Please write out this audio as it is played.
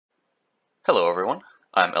Hello everyone,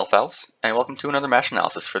 I'm Noctowls, and welcome to another match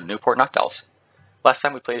analysis for the Newport Noctowls. Last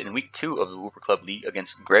time we played in Week 2 of the Whooper Club League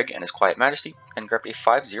against Greg and his Quiet Majesty, and grabbed a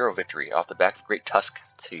 5-0 victory off the back of Great Tusk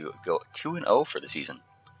to go 2-0 for the season.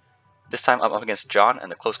 This time I'm up against John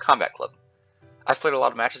and the Close Combat Club. I've played a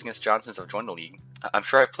lot of matches against John since I've joined the league. I'm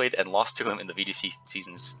sure I've played and lost to him in the VDC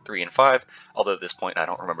seasons 3 and 5, although at this point I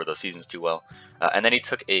don't remember those seasons too well. And then he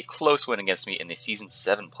took a close win against me in the Season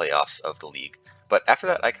 7 playoffs of the league. But after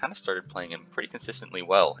that, I kind of started playing him pretty consistently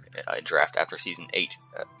well in draft after Season 8.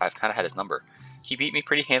 I've kind of had his number. He beat me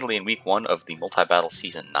pretty handily in Week 1 of the multi-battle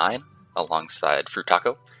Season 9 alongside Fruit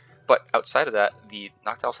Taco. But outside of that, the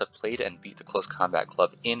Noctowls have played and beat the Close Combat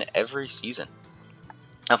Club in every season.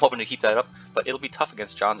 I'm hoping to keep that up, but it'll be tough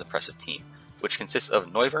against John's impressive team, which consists of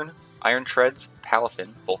Noivern, Iron Treads,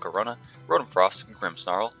 Palafin, Volcarona, Rotom Frost,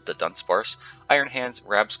 Grimmsnarl, the Dunsparce, Iron Hands,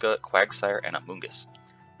 Rabsca, Quagsire, and Amoonguss.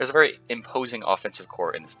 There's a very imposing offensive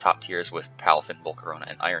core in this top tiers with Palafin, Volcarona,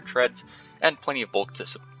 and Iron Treads, and plenty of bulk to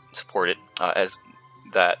support it, as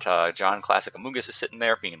that John Classic Amoonguss is sitting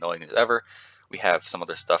there being annoying as ever. We have some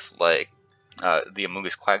other stuff like the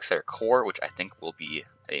Amoonguss Quagsire core, which I think will be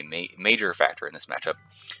a major factor in this matchup.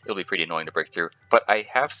 It'll be pretty annoying to break through, but I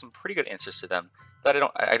have some pretty good answers to them that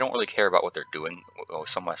I don't really care about what they're doing with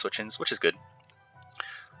some of my switch-ins, which is good.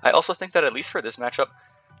 I also think that at least for this matchup,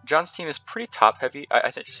 John's team is pretty top-heavy.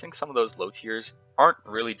 I just think some of those low tiers aren't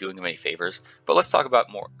really doing him any favors, but let's talk about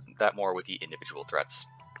that more with the individual threats.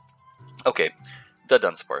 Okay, the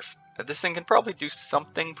Dunsparce. This thing can probably do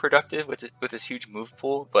something productive with its huge move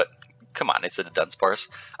pool, but come on, it's a Dunsparce.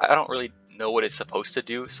 I don't really know what it's supposed to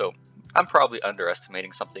do, so I'm probably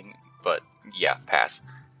underestimating something, but yeah, pass.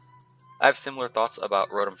 I have similar thoughts about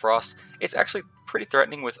Rotom Frost. It's actually pretty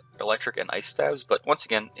threatening with electric and ice stabs, but once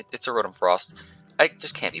again, it's a Rotom Frost. I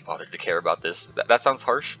just can't be bothered to care about this. That sounds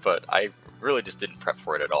harsh, but I really just didn't prep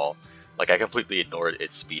for it at all. Like, I completely ignored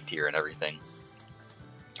its speed tier and everything.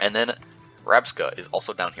 And then Rabsca is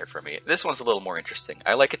also down here for me. This one's a little more interesting.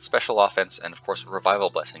 I like its special offense, and of course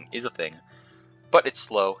Revival Blessing is a thing, but it's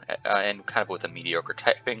slow and kind of with a mediocre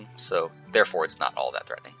typing, so therefore it's not all that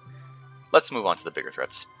threatening. Let's move on to the bigger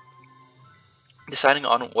threats. Deciding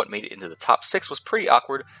on what made it into the top 6 was pretty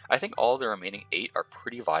awkward. I think all of the remaining 8 are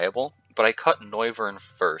pretty viable, but I cut Noivern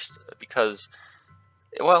first because,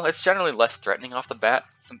 well, it's generally less threatening off the bat,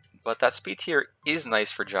 but that speed tier is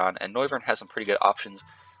nice for John, and Noivern has some pretty good options.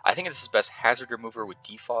 I think it's his best hazard remover with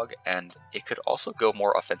Defog, and it could also go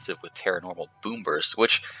more offensive with Terranormal Boom Burst,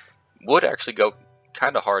 which would actually go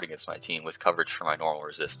kind of hard against my team with coverage for my normal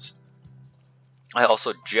resists. I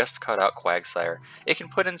also just cut out Quagsire. It can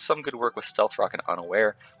put in some good work with Stealth Rock and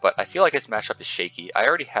Unaware, but I feel like its matchup is shaky. I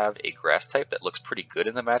already have a Grass type that looks pretty good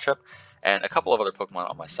in the matchup, and a couple of other Pokemon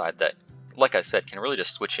on my side that, like I said, can really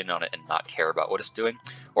just switch in on it and not care about what it's doing,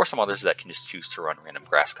 or some others that can just choose to run random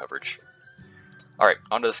Grass coverage. Alright,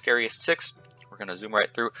 on to the scariest 6. We're going to zoom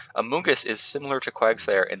right through. Amoonguss is similar to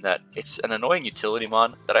Quagsire in that it's an annoying utility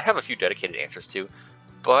mon that I have a few dedicated answers to,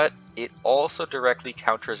 but it also directly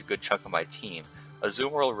counters a good chunk of my team.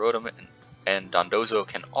 Azumarill, Rotom, and Dondozo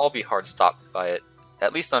can all be hard stopped by it,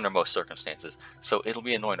 at least under most circumstances, so it'll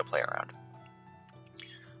be annoying to play around.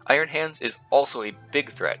 Iron Hands is also a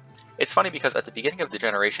big threat. It's funny because at the beginning of the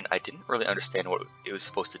generation I didn't really understand what it was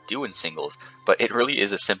supposed to do in singles, but it really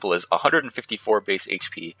is as simple as 154 base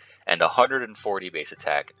HP and 140 base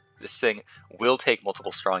attack. This thing will take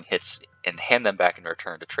multiple strong hits and hand them back in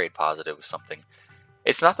return to trade positive with something.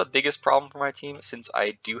 It's not the biggest problem for my team since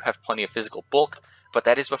I do have plenty of physical bulk, but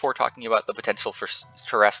that is before talking about the potential for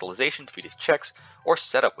Terastallization to beat his checks, or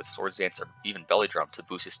setup with Swords Dance or even Belly Drum to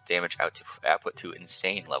boost his damage output to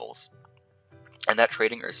insane levels. And that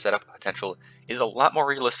trading or setup potential is a lot more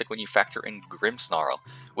realistic when you factor in Grimmsnarl,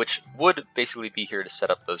 which would basically be here to set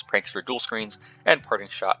up those Prankster dual screens and Parting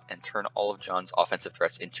Shot and turn all of John's offensive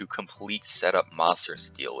threats into complete setup monsters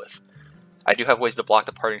to deal with. I do have ways to block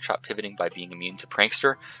the Parting Shot pivoting by being immune to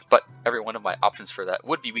Prankster, but every one of my options for that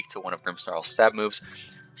would be weak to one of Grimmsnarl's stab moves,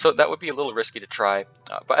 so that would be a little risky to try,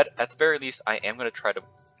 but at the very least I am going to try to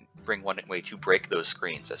bring one way to break those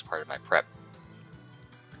screens as part of my prep.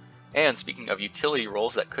 And speaking of utility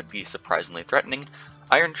roles that could be surprisingly threatening,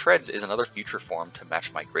 Iron Treads is another future form to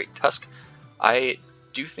match my Great Tusk. I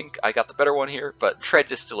do think I got the better one here, but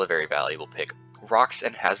Treads is still a very valuable pick. Rocks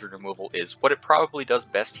and hazard removal is what it probably does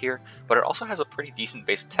best here, but it also has a pretty decent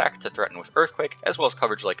base attack to threaten with Earthquake, as well as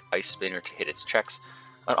coverage like Ice Spinner to hit its checks.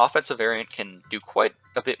 An offensive variant can do quite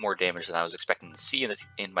a bit more damage than I was expecting to see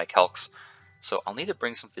in my calcs, so I'll need to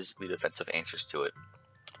bring some physically defensive answers to it.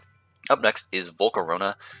 Up next is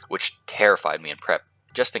Volcarona, which terrified me in prep,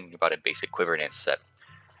 just thinking about a basic Quiver Dance set.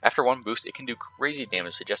 After one boost, it can do crazy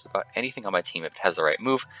damage to just about anything on my team if it has the right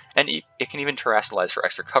move, and it can even terrestrialize for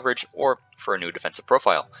extra coverage or for a new defensive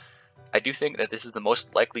profile. I do think that this is the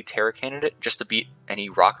most likely Terra candidate just to beat any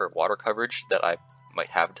rock or water coverage that I might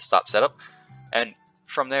have to stop setup, and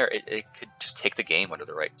from there it could just take the game under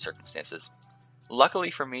the right circumstances.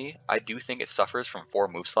 Luckily for me, I do think it suffers from 4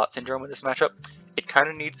 move slot syndrome in this matchup. It kind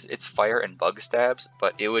of needs its fire and bug stabs,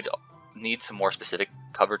 but it would need some more specific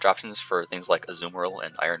coverage options for things like Azumarill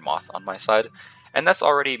and Iron Moth on my side, and that's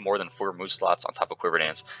already more than 4 move slots on top of Quiver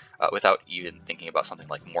Dance, without even thinking about something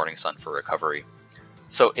like Morning Sun for recovery.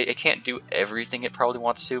 So it can't do everything it probably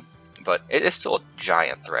wants to, but it is still a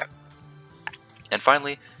giant threat. And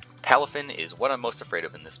finally, Palafin is what I'm most afraid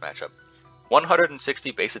of in this matchup.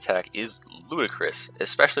 160 base attack is ludicrous,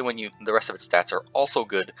 especially when the rest of its stats are also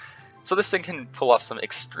good, so this thing can pull off some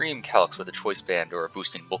extreme calcs with a Choice Band or a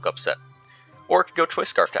boosting bulk up set. Or it could go Choice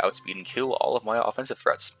Scarf to outspeed and kill all of my offensive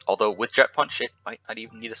threats, although with Jet Punch it might not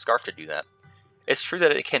even need a Scarf to do that. It's true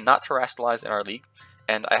that it cannot terrestrialize in our league,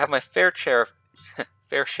 and I have my fair share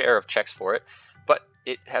of checks for it, but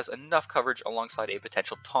it has enough coverage alongside a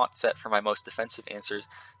potential taunt set for my most defensive answers,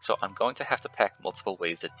 so I'm going to have to pack multiple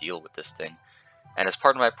ways to deal with this thing. And as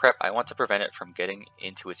part of my prep, I want to prevent it from getting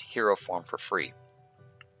into its hero form for free.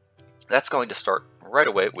 That's going to start right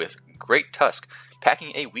away with Great Tusk,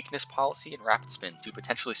 packing a weakness policy and Rapid Spin to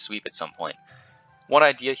potentially sweep at some point. One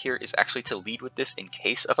idea here is actually to lead with this in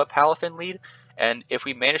case of a Palafin lead, and if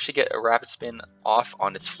we manage to get a Rapid Spin off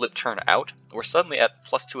on its flip turn out, we're suddenly at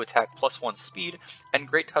 +2 attack, +1 speed, and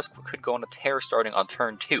Great Tusk could go on a tear starting on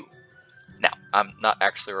turn 2. Now, I'm not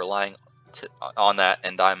actually relying on that,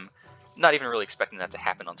 and I'm not even really expecting that to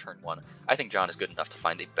happen on turn 1. I think John is good enough to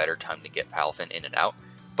find a better time to get Palafin in and out,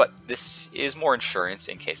 but this is more insurance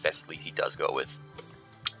in case that's the lead he does go with.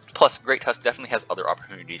 Plus, Great Tusk definitely has other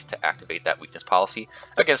opportunities to activate that weakness policy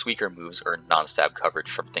against weaker moves or non-stab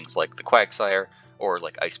coverage from things like the Quagsire or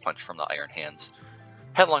like Ice Punch from the Iron Hands.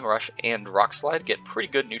 Headlong Rush and Rock Slide get pretty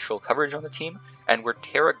good neutral coverage on the team, and we're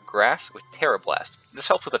Terra Grass with Terra Blast. This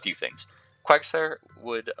helps with a few things. Quagsire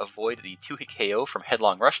would avoid the 2-hit KO from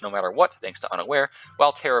Headlong Rush no matter what, thanks to Unaware,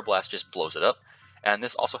 while Terra Blast just blows it up. And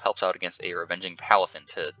this also helps out against a Revenging Palafin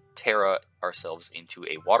to Terra ourselves into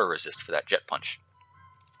a water resist for that Jet Punch.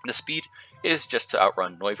 The speed is just to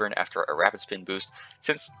outrun Noivern after a Rapid Spin boost,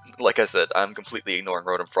 since, like I said, I'm completely ignoring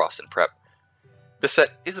Rotom Frost in prep. The set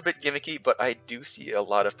is a bit gimmicky, but I do see a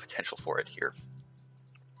lot of potential for it here.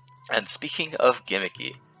 And speaking of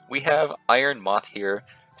gimmicky, we have Iron Moth here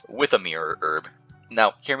with a Mirror Herb.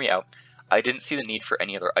 Now, hear me out, I didn't see the need for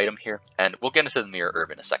any other item here, and we'll get into the Mirror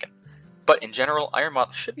Herb in a second. But in general, Iron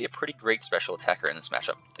Moth should be a pretty great special attacker in this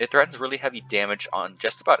matchup. It threatens really heavy damage on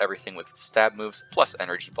just about everything with its stab moves, plus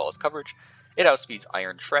Energy Ball as coverage. It outspeeds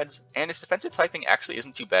Iron Shreds, and its defensive typing actually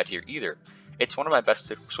isn't too bad here either. It's one of my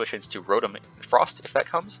best switch-ins to Rotom Frost if that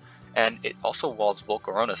comes, and it also walls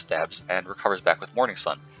Volcarona stabs and recovers back with Morning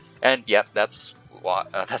Sun. And yeah, that's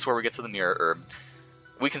where we get to the Mirror Herb.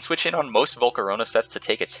 We can switch in on most Volcarona sets to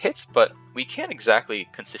take its hits, but we can't exactly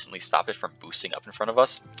consistently stop it from boosting up in front of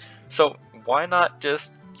us. So why not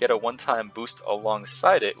just get a one-time boost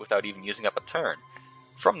alongside it without even using up a turn?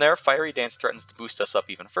 From there, Fiery Dance threatens to boost us up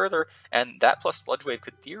even further, and that plus Sludge Wave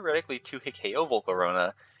could theoretically 2-hit KO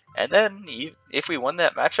Volcarona. And then, if we won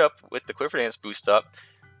that matchup with the Quiver Dance boost up,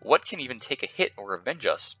 what can even take a hit or revenge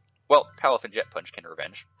us? Well, Palafin Jet Punch can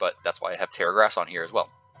revenge, but that's why I have Terra Grass on here as well.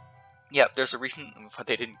 Yeah, there's a reason why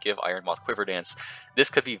they didn't give Iron Moth Quiver Dance. This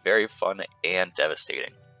could be very fun and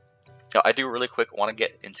devastating. Now, I do really quick want to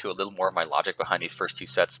get into a little more of my logic behind these first two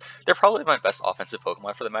sets. They're probably my best offensive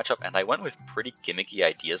Pokemon for the matchup, and I went with pretty gimmicky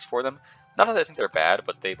ideas for them. Not that I think they're bad,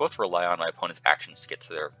 but they both rely on my opponent's actions to get to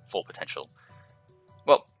their full potential.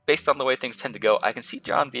 Well, based on the way things tend to go, I can see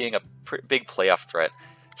John being a big playoff threat.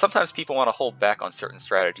 Sometimes people want to hold back on certain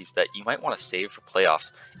strategies that you might want to save for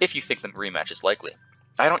playoffs if you think the rematch is likely.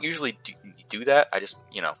 I don't usually do that, I just,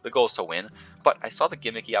 the goal is to win, but I saw the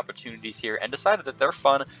gimmicky opportunities here and decided that they're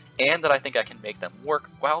fun and that I think I can make them work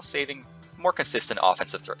while saving more consistent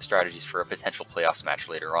offensive strategies for a potential playoffs match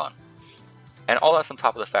later on. And all that's on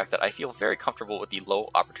top of the fact that I feel very comfortable with the low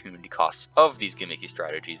opportunity costs of these gimmicky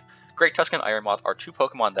strategies. Great Tusk and Iron Moth are two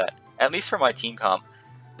Pokemon that, at least for my team comp,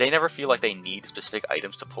 they never feel like they need specific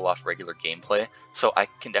items to pull off regular gameplay, so I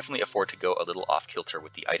can definitely afford to go a little off kilter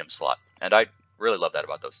with the item slot, and I really love that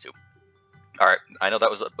about those two. Alright, I know that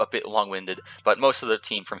was a bit long-winded, but most of the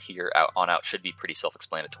team from here on out should be pretty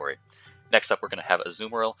self-explanatory. Next up, we're going to have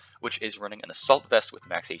Azumarill, which is running an Assault Vest with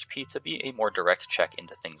max HP to be a more direct check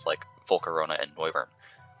into things like Volcarona and Noivern.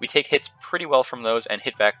 We take hits pretty well from those and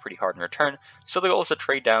hit back pretty hard in return, so the goal is to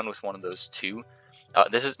trade down with one of those two.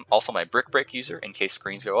 This is also my Brick Break user in case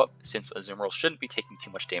screens go up, since Azumarill shouldn't be taking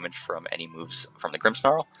too much damage from any moves from the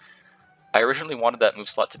Grimmsnarl. I originally wanted that move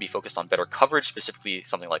slot to be focused on better coverage, specifically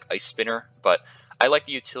something like Ice Spinner, but I like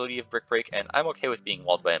the utility of Brick Break, and I'm okay with being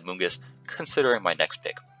walled by Amoonguss, considering my next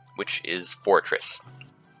pick, which is Fortress.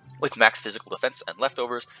 With max physical defense and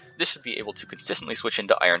leftovers, this should be able to consistently switch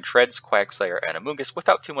into Iron Treads, Quagsire, and Amoonguss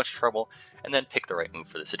without too much trouble, and then pick the right move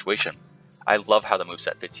for the situation. I love how the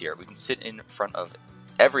moveset fits here. We can sit in front of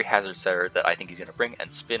every hazard setter that I think he's going to bring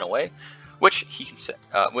and spin away, which he can set,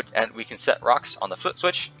 and we can set rocks on the flip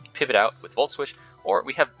switch, pivot out with Volt Switch, or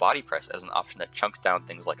we have Body Press as an option that chunks down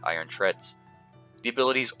things like Iron Treads. The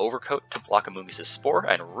abilities Overcoat to block Amoonguss' Spore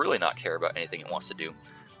and really not care about anything it wants to do.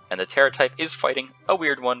 And the Terra type is Fighting, a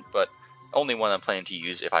weird one, but only one I'm planning to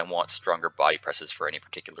use if I want stronger body presses for any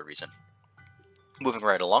particular reason. Moving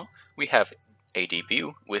right along, we have a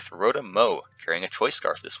debut with Rotom carrying a Choice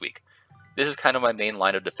Scarf this week. This is kind of my main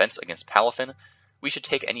line of defense against Palafin. We should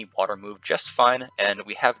take any water move just fine, and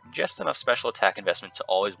we have just enough special attack investment to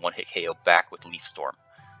always one-hit KO back with Leaf Storm.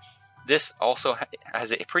 This also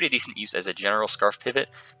has a pretty decent use as a general Scarf pivot,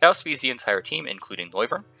 now speeds the entire team, including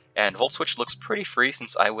Noivern, and Volt Switch looks pretty free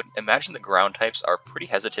since I would imagine the ground types are pretty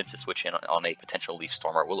hesitant to switch in on a potential Leaf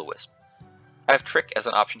Storm or Will-O-Wisp. I have Trick as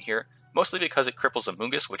an option here, mostly because it cripples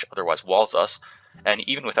Amoonguss, which otherwise walls us, and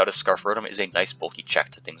even without a Scarf Rotom is a nice bulky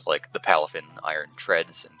check to things like the Palafin, Iron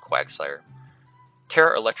Treads, and Quagsire.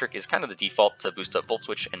 Terra Electric is kind of the default to boost up Volt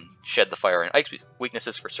Switch and shed the Fire and Ice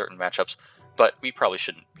weaknesses for certain matchups, but we probably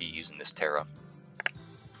shouldn't be using this Terra.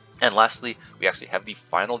 And lastly, we actually have the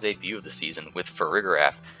final debut of the season with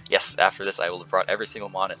Farigiraf. Yes, after this I will have brought every single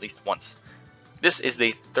Mon at least once. This is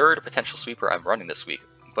the third potential sweeper I'm running this week,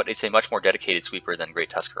 but it's a much more dedicated sweeper than Great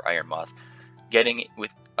Tusk or Iron Moth, getting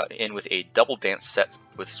in with a double dance set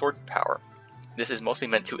with Sword Power. This is mostly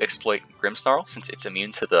meant to exploit Grimmsnarl, since it's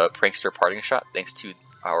immune to the Prankster Parting Shot thanks to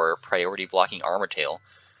our priority blocking Armor Tail,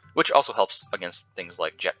 which also helps against things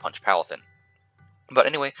like Jet Punch Palafin. But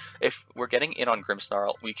anyway, if we're getting in on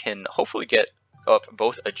Grimmsnarl, we can hopefully get up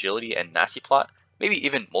both Agility and Nasty Plot, maybe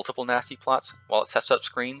even multiple Nasty Plots while it sets up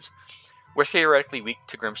screens. We're theoretically weak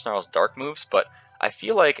to Grimmsnarl's dark moves, but I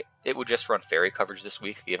feel like it would just run Fairy coverage this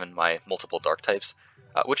week given my multiple dark types,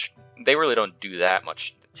 which they really don't do that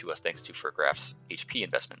much to us thanks to Farigiraf's HP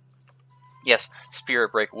investment. Yes,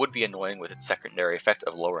 Spirit Break would be annoying with its secondary effect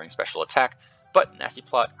of lowering special attack, but Nasty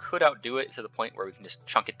Plot could outdo it to the point where we can just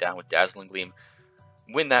chunk it down with Dazzling Gleam,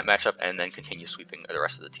 win that matchup, and then continue sweeping the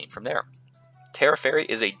rest of the team from there. Terra Fairy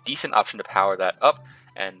is a decent option to power that up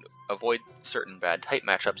and avoid certain bad type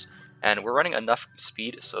matchups, and we're running enough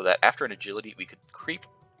speed so that after an Agility we could creep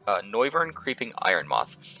Noivern creeping Iron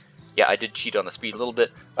Moth. Yeah, I did cheat on the speed a little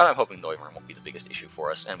bit, but I'm hoping Noivern won't be the biggest issue for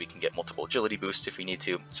us, and we can get multiple Agility boosts if we need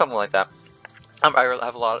to, something like that. I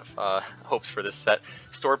have a lot of hopes for this set.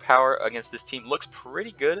 Stored Power against this team looks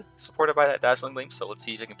pretty good, supported by that Dazzling Gleam, so let's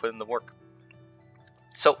see if I can put in the work.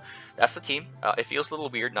 So, that's the team. It feels a little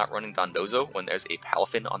weird not running Dondozo when there's a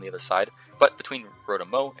Palafin on the other side, but between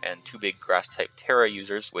Rotom and two big Grass-type Terra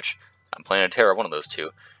users, which I'm planning to Terra one of those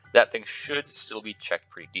two, that thing should still be checked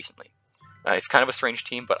pretty decently. It's kind of a strange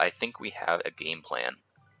team, but I think we have a game plan.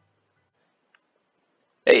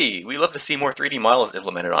 Hey, we love to see more 3D models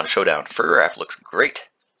implemented on Showdown. Farigiraf looks great.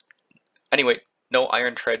 Anyway, no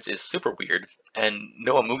Iron Treads is super weird, and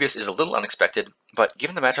no Amoonguss is a little unexpected, but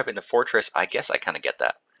given the matchup into Fortress, I guess I kind of get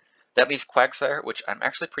that. That leaves Quagsire, which I'm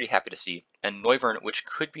actually pretty happy to see, and Noivern, which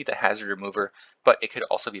could be the hazard remover, but it could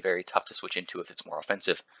also be very tough to switch into if it's more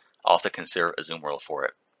offensive. I'll have to consider Azumarill for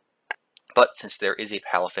it. But since there is a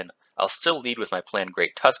Palafin, I'll still lead with my planned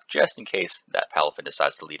Great Tusk just in case that Palafin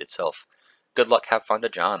decides to lead itself. Good luck, have fun to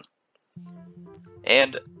John.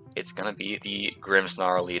 And it's gonna be the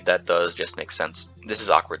Grimmsnarl lead. That does just make sense. This is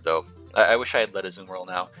awkward though. I wish I had led Azumarill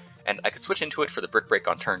now, and I could switch into it for the Brick Break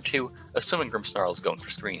on turn 2, assuming Grimmsnarl is going for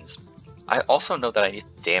screens. I also know that I need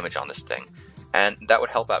damage on this thing, and that would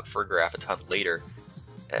help out Farigiraf a ton later.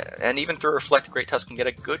 And even through Reflect, Great Tusk can get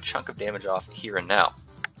a good chunk of damage off here and now.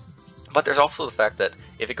 But there's also the fact that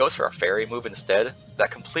if it goes for a Fairy move instead,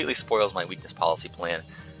 that completely spoils my weakness policy plan.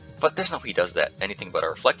 But there's no way he does that, anything but a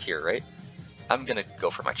Reflect here, right? I'm gonna go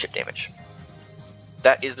for my chip damage.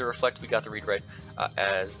 That is the Reflect, we got the read right,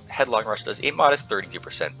 as Headlong Rush does a modest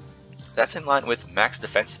 32%. That's in line with max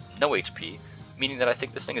defense, no HP, meaning that I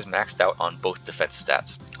think this thing is maxed out on both defense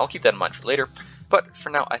stats. I'll keep that in mind for later, but for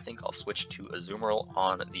now I think I'll switch to Azumarill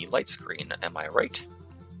on the light screen, am I right?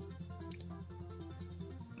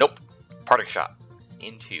 Nope. Parting Shot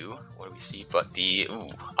into, what do we see but the,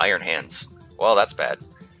 Iron Hands. Well, that's bad.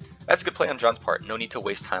 That's a good play on John's part, no need to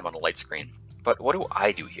waste time on a light screen. But what do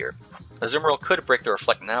I do here? Azumarill could break the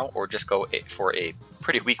Reflect now, or just go for a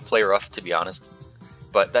pretty weak play rough, to be honest,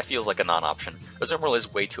 but that feels like a non-option. Azumarill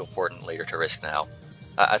is way too important later to risk now.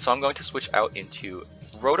 So I'm going to switch out into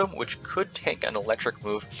Rotom, which could tank an electric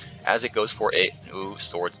move as it goes for a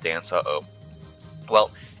Swords Dance.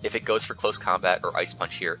 Well, if it goes for close combat or Ice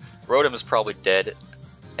Punch here, Rotom is probably dead,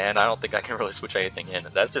 and I don't think I can really switch anything in.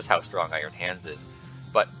 That's just how strong Iron Hands is.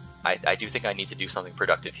 But I do think I need to do something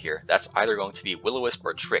productive here. That's either going to be Will-O-Wisp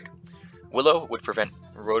or Trick. Willow would prevent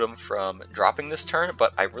Rotom from dropping this turn,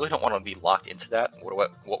 but I really don't want to be locked into that.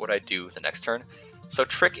 What would I do the next turn? So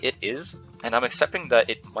Trick it is, and I'm accepting that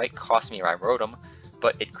it might cost me my Rotom,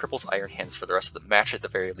 but it cripples Iron Hands for the rest of the match at the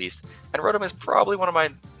very least. And Rotom is probably one of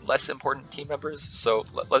my less important team members, so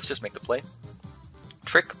let's just make the play.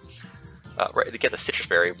 Trick, right, to get the Citrus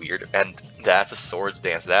Berry, weird, and that's a Swords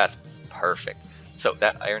Dance, that's perfect. So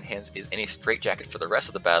that Iron Hands is in a straitjacket for the rest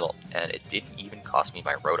of the battle, and it didn't even cost me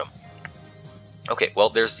my Rotom. Okay, well,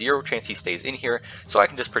 there's 0 chance he stays in here, so I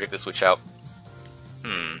can just predict the switch out.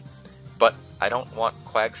 But I don't want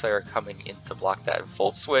Quagsire coming in to block that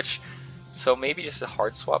Volt Switch, so maybe just a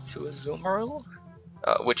hard swap to a Azumarill,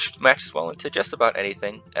 which matches well into just about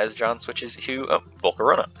anything, as John switches to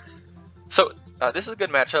Volcarona. So this is a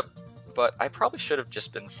good matchup, but I probably should have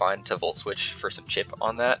just been fine to Volt Switch for some chip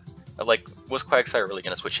on that. Like, was Quagsire really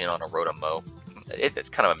going to switch in on a Rotom-Mo? It's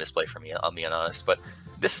kind of a misplay for me, I'll be honest, but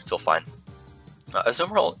this is still fine.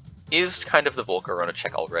 Azumarill is kind of the Volcarona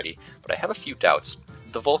check already, but I have a few doubts.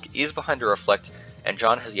 The Volk is behind a Reflect, and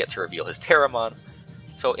John has yet to reveal his Terramon,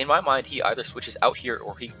 so in my mind he either switches out here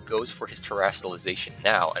or he goes for his Terastallization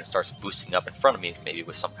now and starts boosting up in front of me, maybe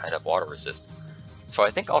with some kind of water resist. So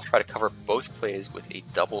I think I'll try to cover both plays with a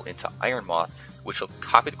double into Iron Moth, which will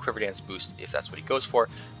copy the Quiver Dance boost if that's what he goes for,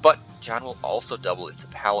 but John will also double into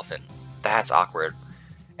Palafin. That's awkward.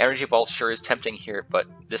 Energy Ball sure is tempting here, but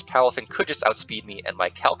this Palafin could just outspeed me, and my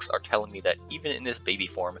calcs are telling me that even in this baby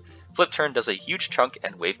form, Flip Turn does a huge chunk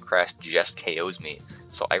and Wave Crash just KOs me,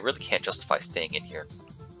 so I really can't justify staying in here.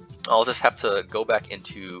 I'll just have to go back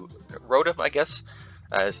into Rotom, I guess,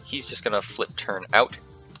 as he's just going to Flip Turn out,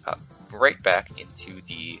 right back into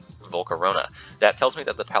the Volcarona. That tells me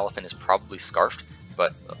that the Palafin is probably Scarfed,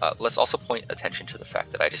 but let's also point attention to the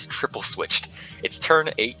fact that I just triple switched. It's turn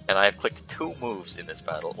 8 and I have clicked 2 moves in this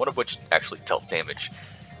battle, one of which actually dealt damage.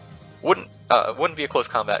 Wouldn't be a close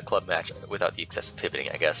combat club match without the excessive pivoting,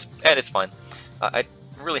 I guess, and it's fine. I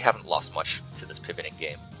really haven't lost much to this pivoting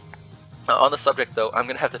game. On the subject though, I'm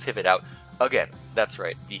going to have to pivot out again. That's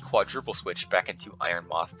right, the quadruple switch back into Iron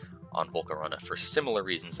Moth on Volcarona for similar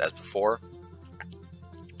reasons as before.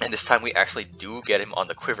 And this time we actually do get him on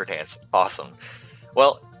the Quiver Dance. Awesome.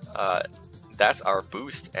 Well, that's our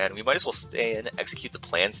boost, and we might as well stay in, execute the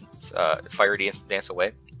plans, Fire Dance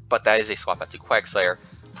away. But that is a swap out to Quagsire.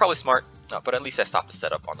 Probably smart, but at least I stopped the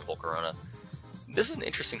setup on the Volcarona. This is an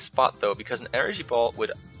interesting spot though, because an Energy Ball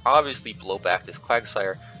would obviously blow back this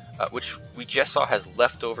Quagsire, which we just saw has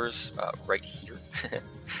leftovers right here.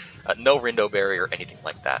 No Rindo Berry or anything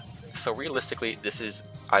like that. So realistically, this is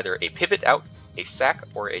either a pivot out, a sack,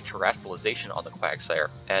 or a Terastallization on the Quagsire,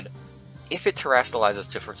 and if it Terastallizes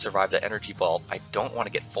to survive the Energy Ball, I don't want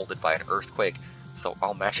to get folded by an Earthquake, so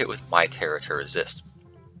I'll match it with my Terra to resist.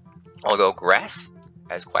 I'll go Grass,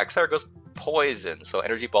 as Quagsire goes Poison, so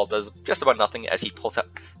Energy Ball does just about nothing as he pulls out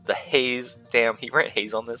the Haze. Damn, he ran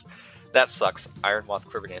Haze on this. That sucks. Iron Moth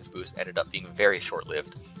Quiver Dance boost ended up being very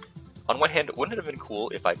short-lived. On one hand, wouldn't it have been cool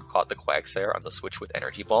if I caught the Quagsire on the switch with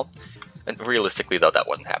Energy Ball? And realistically though, that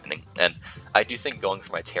wasn't happening, and I do think going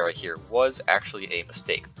for my Terra here was actually a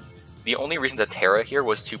mistake. The only reason to Terra here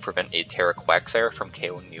was to prevent a Terra Quagsire from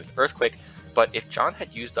KOing me with Earthquake, but if John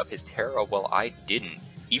had used up his Terra while I didn't,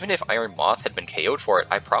 even if Iron Moth had been KO'd for it,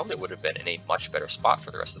 I probably would have been in a much better spot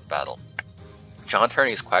for the rest of the battle. John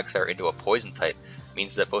turning his Quagsire into a Poison type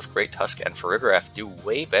means that both Great Tusk and Farigiraf do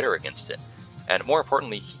way better against it, and more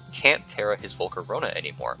importantly, he can't Terra his Volcarona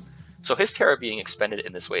anymore. So his Terra being expended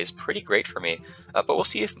in this way is pretty great for me, but we'll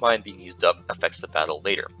see if mine being used up affects the battle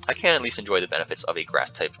later. I can at least enjoy the benefits of a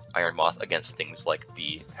Grass-type Iron Moth against things like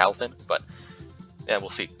the Palafin, but yeah, we'll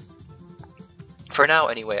see. For now,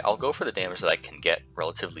 anyway, I'll go for the damage that I can get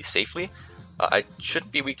relatively safely. I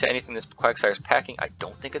shouldn't be weak to anything this Quagsire's packing. I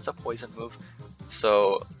don't think it's a poison move,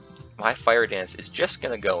 so my Fire Dance is just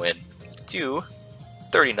going to go in to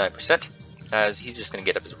 39%, as he's just going to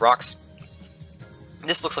get up his rocks.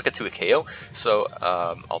 This looks like a 2-hit KO, so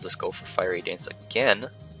I'll just go for Fiery Dance again.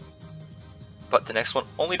 But the next one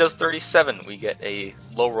only does 37. We get a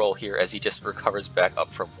low roll here as he just recovers back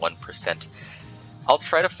up from 1%. I'll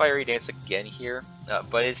try to Fiery Dance again here,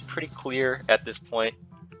 but it's pretty clear at this point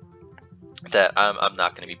that I'm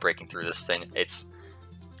not going to be breaking through this thing. It's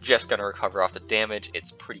just going to recover off the damage.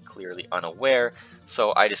 It's pretty clearly unaware,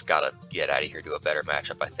 so I just gotta get out of here to a better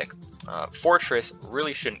matchup, I think. Fortress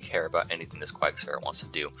really shouldn't care about anything this Quagsire wants to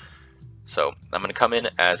do. So I'm going to come in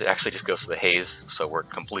as it actually just goes for the haze, so we're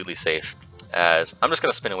completely safe. As I'm just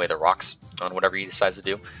going to spin away the rocks on whatever he decides to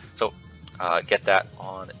do. So get that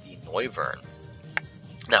on the Noivern.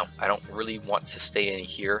 Now, I don't really want to stay in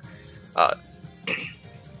here.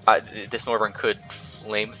 This Noivern could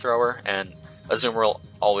Flamethrower, and Azumarill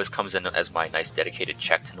always comes in as my nice dedicated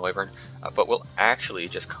check to Noivern, but we'll actually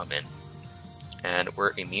just come in. And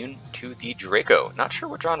we're immune to the Draco. Not sure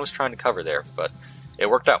what John was trying to cover there, but it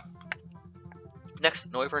worked out. Next,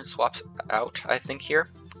 Noivern swaps out, I think here,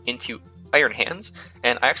 into Iron Hands,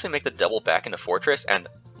 and I actually make the double back into Fortress, and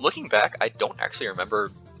looking back, I don't actually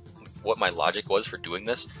remember what my logic was for doing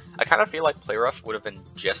this. I kind of feel like Play Rough would have been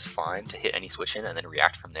just fine to hit any switch in and then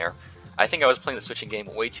react from there. I think I was playing the switching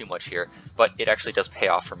game way too much here, but it actually does pay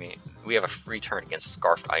off for me. We have a free turn against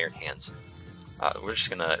Scarfed Iron Hands. We're just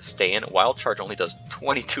going to stay in. Wild Charge only does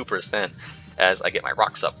 22% as I get my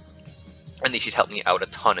rocks up. And these should help me out a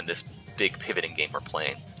ton in this big pivoting game we're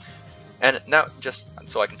playing. And now, just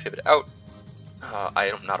so I can pivot out, I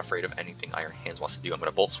am not afraid of anything Iron Hands wants to do. I'm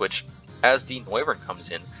going to Volt Switch. As the Noivern comes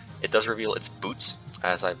in, it does reveal its boots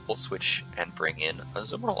as I Volt Switch and bring in a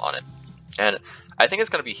Azumarill on it. And I think it's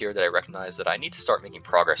going to be here that I recognize that I need to start making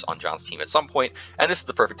progress on John's team at some point, and this is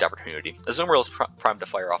the perfect opportunity. Azumarill is primed to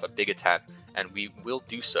fire off a big attack, and we will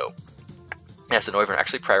do so. As the Noivern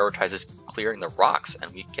actually prioritizes clearing the rocks,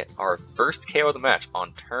 and we get our first KO of the match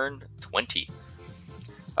on turn 20.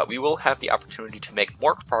 We will have the opportunity to make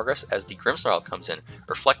more progress as the Grimmsnarl comes in.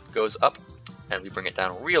 Reflect goes up, and we bring it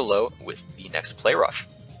down real low with the next Play Rough.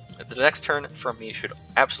 The next turn from me should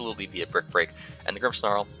absolutely be a Brick Break, and the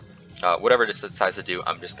Grimmsnarl, whatever it decides to do,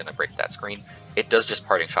 I'm just going to break that screen. It does just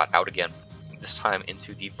Parting Shot out again, this time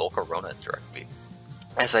into the Volcarona directly,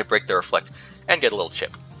 as I break the Reflect and get a little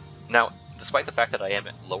chip. Now, despite the fact that I am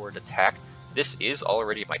at lowered attack, this is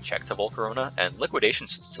already my check to Volcarona, and Liquidation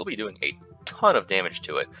should still be doing a ton of damage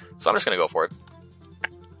to it, so I'm just going to go for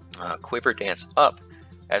it. Quiver Dance up,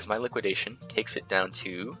 as my Liquidation takes it down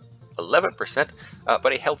to 11%,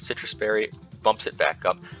 but a held Citrus Berry bumps it back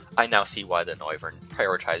up. I now see why the Noivern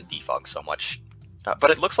prioritized Defog so much.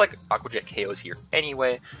 But it looks like Aqua Jet KO's here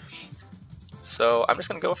anyway, so I'm just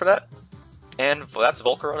going to go for that. And that's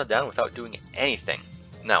Volcarona down without doing anything.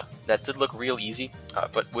 Now, that did look real easy,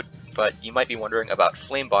 but you might be wondering about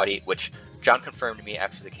Flame Body, which John confirmed to me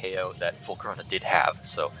after the KO that Volcarona did have,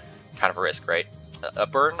 so kind of a risk, right? A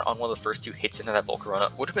burn on one of the first two hits into that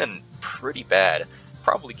Volcarona would have been pretty bad,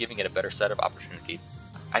 probably giving it a better set of opportunity.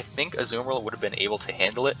 I think Azumarill would have been able to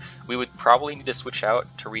handle it. We would probably need to switch out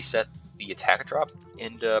to reset the attack drop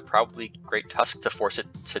into probably Great Tusk to force it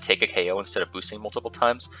to take a KO instead of boosting multiple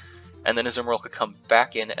times. And then Azumarill could come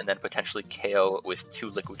back in and then potentially KO with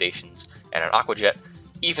 2 Liquidations and an Aqua Jet,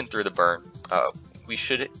 even through the burn. We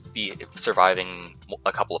should be surviving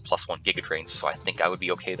a couple of +1 Giga Drains, so I think I would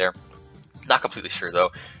be okay there. Not completely sure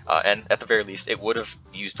though, and at the very least it would have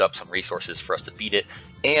used up some resources for us to beat it,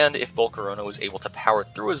 and if Volcarona was able to power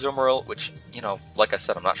through Azumarill, which, you know, like I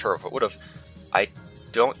said, I'm not sure if it would have, I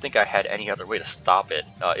don't think I had any other way to stop it.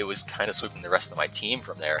 It was kind of sweeping the rest of my team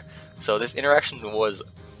from there, so this interaction was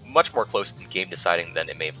much more close in game deciding than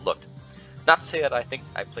it may have looked. Not to say that I think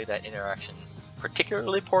I played that interaction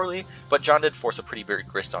particularly poorly, but John did force a pretty big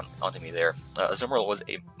grist onto me there. Azumarill was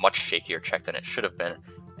a much shakier check than it should have been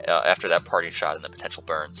after that Parting Shot and the potential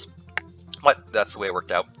burns. But that's the way it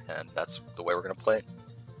worked out, and that's the way we're going to play it.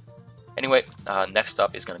 Anyway, next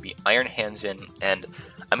up is going to be Iron Hands in, and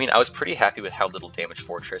I mean, I was pretty happy with how little damage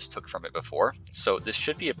Fortress took from it before, so this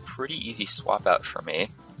should be a pretty easy swap out for me,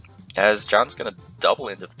 as John's going to double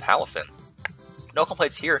into the Palafin. No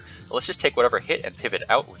complaints here. Let's just take whatever hit and pivot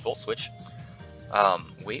out with Volt Switch.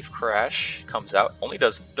 Wave Crash comes out, only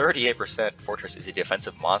does 38%. Fortress is a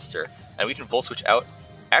defensive monster, and we can Volt Switch out,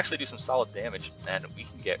 actually do some solid damage, and we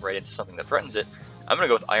can get right into something that threatens it. I'm going to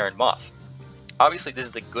go with Iron Moth. Obviously, this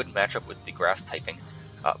is a good matchup with the grass typing,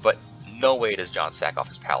 but no way does John sack off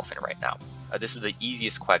his Palafin right now. This is the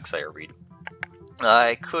easiest Quagsire read.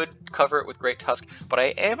 I could cover it with Great Tusk, but I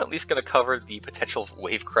am at least going to cover the potential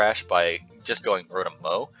Wave Crash by just going Rotom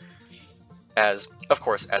Mow. As, of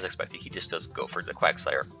course, as expected, he just does go for the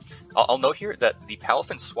Quagsire. I'll note here that the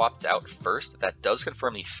Palafin swapped out first. That does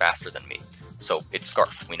confirm he's faster than me, so it's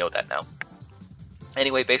Scarf. We know that now.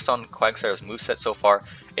 Anyway, based on Quagsire's moveset so far,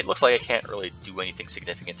 it looks like I can't really do anything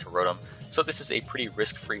significant to Rotom, so this is a pretty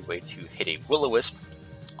risk-free way to hit a Will-O-Wisp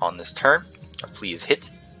on this turn. Please hit.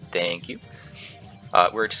 Thank you.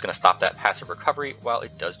 We're just going to stop that passive recovery while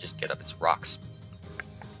it does just get up its rocks.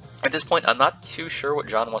 At this point, I'm not too sure what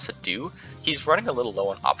John wants to do. He's running a little low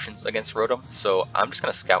on options against Rotom, so I'm just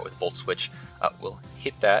going to scout with Volt Switch. We'll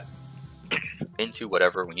hit that into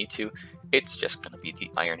whatever we need to. It's just going to be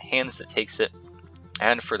the Iron Hands that takes it.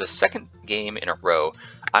 And for the second game in a row,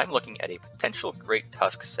 I'm looking at a potential Great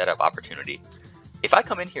Tusk setup opportunity. If I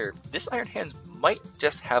come in here, this Iron Hands might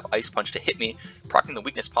just have Ice Punch to hit me, proccing the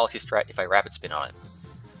Weakness Policy strat if I Rapid Spin on it.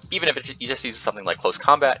 Even if it just uses something like Close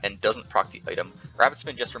Combat and doesn't proc the item, Rapid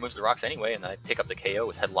Spin just removes the rocks anyway, and I pick up the KO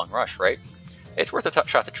with Headlong Rush, right? It's worth a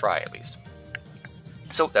shot to try, at least.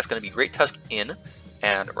 So that's going to be Great Tusk in,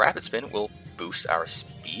 and Rapid Spin will boost our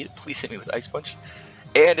speed. Please hit me with Ice Punch.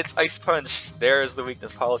 And it's Ice Punch! There's the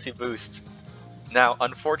Weakness Policy boost. Now,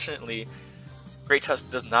 unfortunately, Great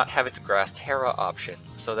Tusk does not have its Grass Terra option,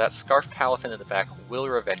 so that Scarf Palafin in the back will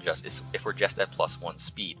revenge us if we're just at +1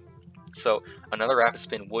 speed. So another Rapid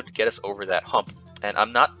Spin would get us over that hump, and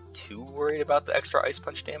I'm not too worried about the extra Ice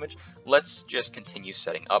Punch damage. Let's just continue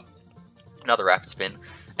setting up. Another Rapid Spin,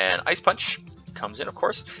 and Ice Punch comes in, of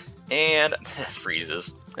course, and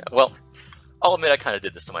freezes. Well, I'll admit I kind of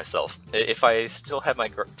did this to myself. If I still had my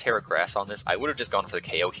Terra Grass on this, I would have just gone for the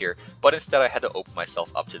KO here, but instead I had to open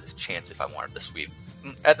myself up to this chance if I wanted to sweep.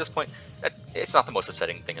 At this point, it's not the most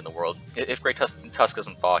upsetting thing in the world. If Great Tusk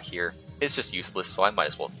doesn't thaw here, it's just useless, so I might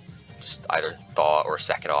as well just either thaw or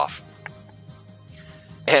sack it off.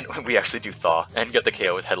 And we actually do thaw and get the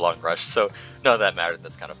KO with Headlong Rush, so none of that mattered.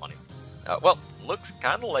 That's kind of funny. Well, looks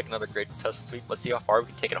kind of like another Great Tusk sweep. Let's see how far we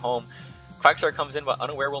can take it home. Quagsire comes in, but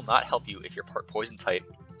Unaware will not help you if you're part Poison type,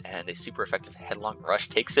 and a super effective Headlong Rush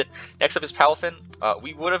takes it. Next up is Palafin.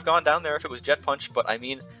 We would have gone down there if it was Jet Punch, but I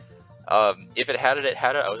mean, if it had it,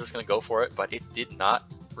 I was just going to go for it, but it did not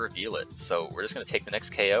reveal it. So we're just going to take the next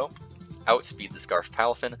KO, outspeed the Scarf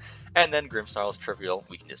Palafin, and then Grimmsnarl's Trivial.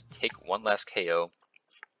 We can just take one last KO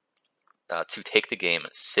to take the game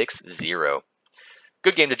 6-0.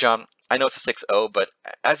 Good game to John. I know it's a 6-0, but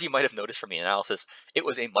as you might have noticed from the analysis, it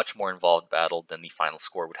was a much more involved battle than the final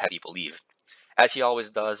score would have you believe. As he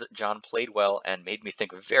always does, John played well and made me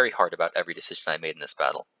think very hard about every decision I made in this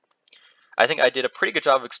battle. I think I did a pretty good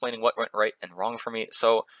job of explaining what went right and wrong for me,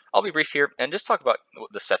 so I'll be brief here and just talk about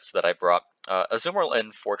the sets that I brought. Azumarill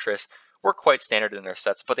and Fortress were quite standard in their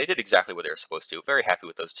sets, but they did exactly what they were supposed to. Very happy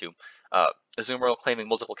with those two. Azumarill claiming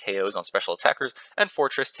multiple KOs on special attackers, and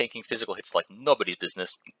Fortress taking physical hits like nobody's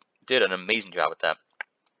business. Did an amazing job with that.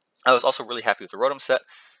 I was also really happy with the Rotom set.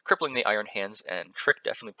 Crippling the Iron Hands and Trick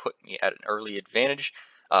definitely put me at an early advantage,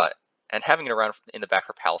 and having it around in the back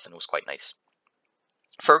for Palafin was quite nice.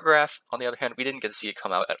 Fergraph, on the other hand, we didn't get to see it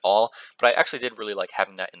come out at all, but I actually did really like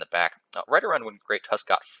having that in the back. Right around when Great Tusk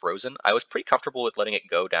got frozen, I was pretty comfortable with letting it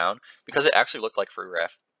go down, because it actually looked like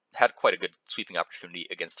Fergraph had quite a good sweeping opportunity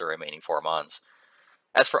against the remaining 4 Mons.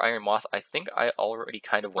 As for Iron Moth, I think I already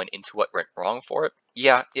kind of went into what went wrong for it.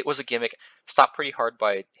 Yeah, it was a gimmick, stopped pretty hard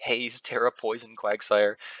by Haze, Terra, Poison,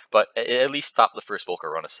 Quagsire, but it at least stopped the first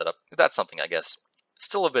Volcarona setup. That's something, I guess.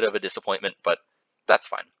 Still a bit of a disappointment, but that's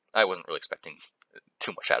fine. I wasn't really expecting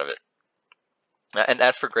too much out of it. And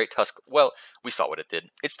as for Great Tusk, well, we saw what it did.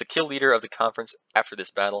 It's the kill leader of the conference after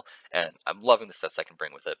this battle, and I'm loving the sets I can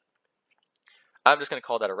bring with it. I'm just going to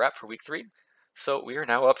call that a wrap for Week 3. So we are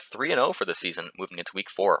now up 3-0 for the season, moving into Week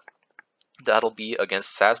 4. That'll be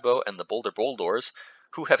against Sasbo and the Boulder Boldors,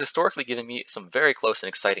 who have historically given me some very close and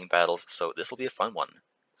exciting battles, so this will be a fun one.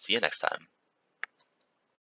 See you next time.